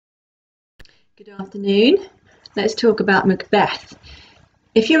Good afternoon. Let's talk about Macbeth.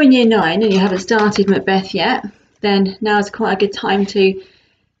 If you're in year 9 and you haven't started Macbeth yet, then now is quite a good time to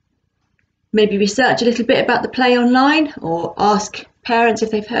maybe research a little bit about the play online or ask parents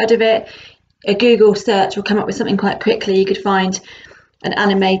if they've heard of it. A Google search will come up with something quite quickly. You could find an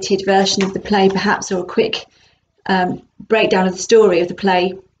animated version of the play perhaps, or a quick breakdown of the story of the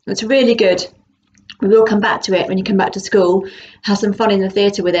play. It's really good. We will come back to it when you come back to school. Have some fun in the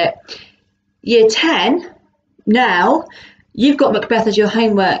theatre with it. Year 10, now you've got Macbeth as your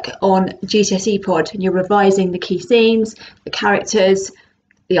homework on GCSE pod, and you're revising the key scenes, the characters,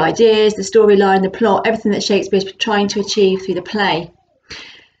 the ideas, the storyline, the plot, everything that Shakespeare's trying to achieve through the play.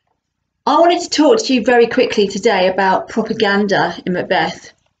 I wanted to talk to you very quickly today about propaganda in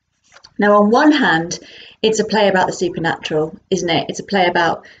Macbeth. Now, on one hand, it's a play about the supernatural, isn't it? It's a play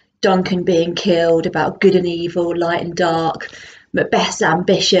about Duncan being killed, about good and evil, light and dark, Macbeth's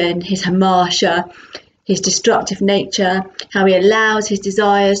ambition, his hamartia, his destructive nature, how he allows his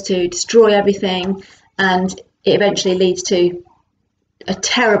desires to destroy everything, and it eventually leads to a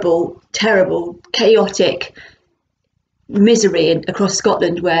terrible, chaotic misery across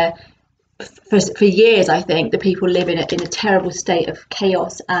Scotland, where for years, I think, the people live in a terrible state of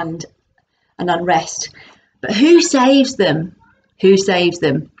chaos and unrest. But who saves them? Who saves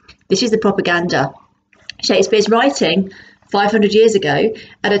them? This is the propaganda. Shakespeare's writing 500 years ago,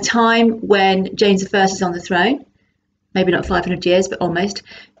 at a time when James I is on the throne. Maybe not 500 years, but almost.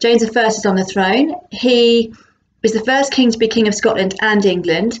 James I is on the throne. He is the first king to be king of Scotland and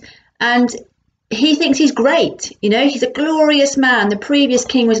England, and he thinks he's great. You know, he's a glorious man. The previous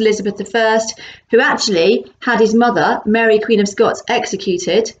king was Elizabeth I, who actually had his mother, Mary, Queen of Scots,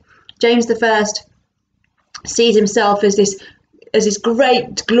 executed. James I sees himself as this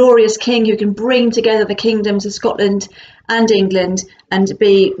great, glorious king who can bring together the kingdoms of Scotland and England and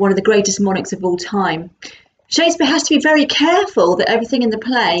be one of the greatest monarchs of all time. Shakespeare has to be very careful that everything in the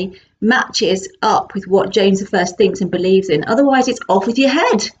play matches up with what James I thinks and believes in. Otherwise, it's off with your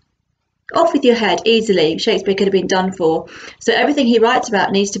head. Off with your head easily. Shakespeare could have been done for. So everything he writes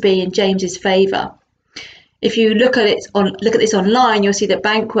about needs to be in James's favour. If you look at this online, you'll see that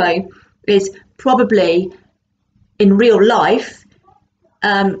Banquo is probably, in real life,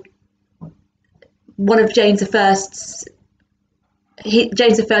 one of James I's.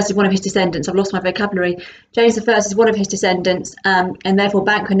 James I is one of his descendants. I've lost my vocabulary. James I is one of his descendants, and therefore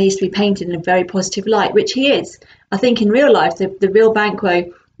Banquo needs to be painted in a very positive light, which he is. I think in real life, the real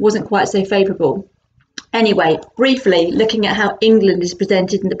Banquo wasn't quite so favourable. Anyway, briefly looking at how England is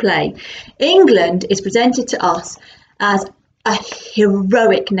presented in the play. England is presented to us as a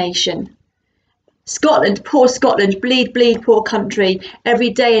heroic nation. Scotland, poor Scotland, bleed, bleed, poor country. Every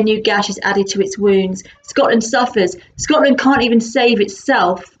day a new gash is added to its wounds. Scotland suffers. Scotland can't even save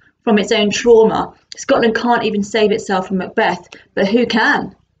itself from its own trauma. Scotland can't even save itself from Macbeth. But who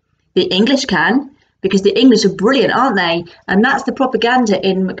can? The English can, because the English are brilliant, aren't they? And that's the propaganda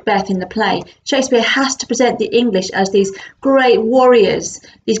in Macbeth in the play. Shakespeare has to present the English as these great warriors,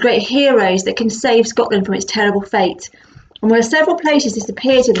 these great heroes that can save Scotland from its terrible fate. And there are several places this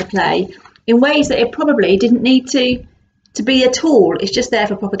appears in the play in ways that it probably didn't need to be at all. It's just there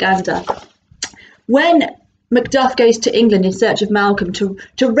for propaganda. When Macduff goes to England in search of Malcolm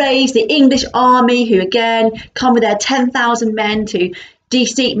to raise the English army, who again come with their 10,000 men to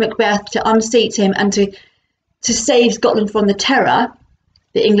de-seat Macbeth, to unseat him, and to save Scotland from the terror,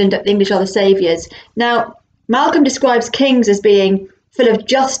 the English are the saviours. Now, Malcolm describes kings as being full of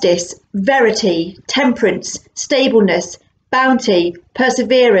justice, verity, temperance, stableness, bounty,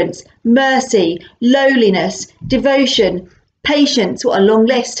 perseverance, mercy, lowliness, devotion, patience, what a long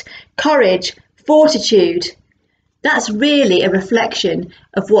list, courage, fortitude. That's really a reflection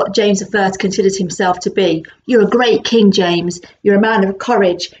of what James I considers himself to be. You're a great king, James. You're a man of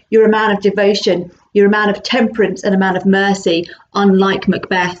courage. You're a man of devotion. You're a man of temperance and a man of mercy, unlike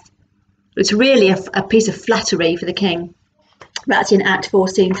Macbeth. It's really a piece of flattery for the king. That's in Act 4,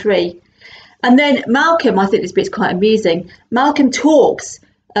 Scene 3. And then Malcolm, I think this bit's quite amusing. Malcolm talks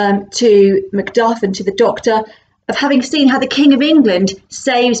to Macduff and to the doctor of having seen how the King of England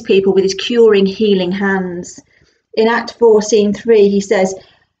saves people with his curing, healing hands. In Act 4, Scene 3, he says,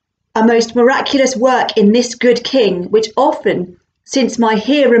 "A most miraculous work in this good king, which often, since my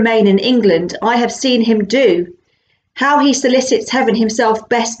here remain in England, I have seen him do. How he solicits heaven himself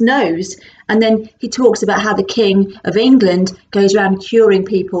best knows." And then he talks about how the King of England goes around curing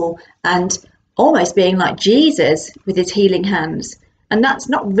people and almost being like Jesus with his healing hands. And that's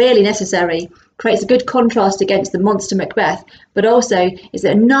not really necessary. Creates a good contrast against the monster Macbeth, but also is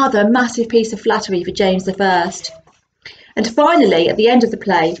another massive piece of flattery for James I. And finally, at the end of the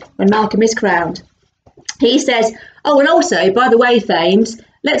play, when Malcolm is crowned, he says, "Oh, and also, by the way, Thanes,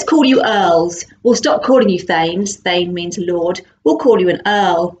 let's call you earls. We'll stop calling you Thanes. Thane means lord. We'll call you an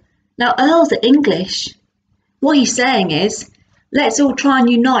earl." Now, earls are English. What he's saying is, let's all try and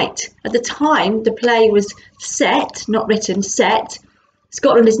unite. At the time the play was set, not written, set,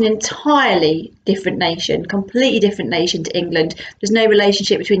 Scotland is an entirely different nation, completely different nation to England. There's no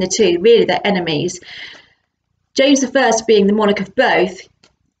relationship between the two. Really, they're enemies. James I, being the monarch of both,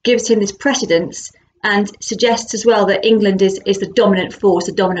 gives him this precedence and suggests as well that England is the dominant force,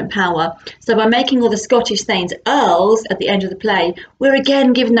 the dominant power. So by making all the Scottish thanes earls at the end of the play, we're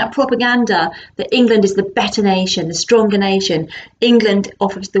again given that propaganda that England is the better nation, the stronger nation. England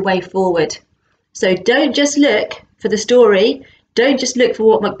offers the way forward. So don't just look for the story, don't just look for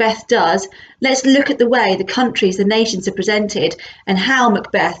what Macbeth does. Let's look at the way the countries, the nations are presented, and how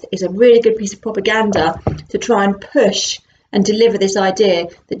Macbeth is a really good piece of propaganda to try and push and deliver this idea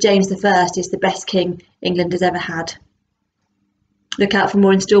that James I is the best king England has ever had. Look out for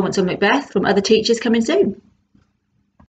more instalments on Macbeth from other teachers coming soon.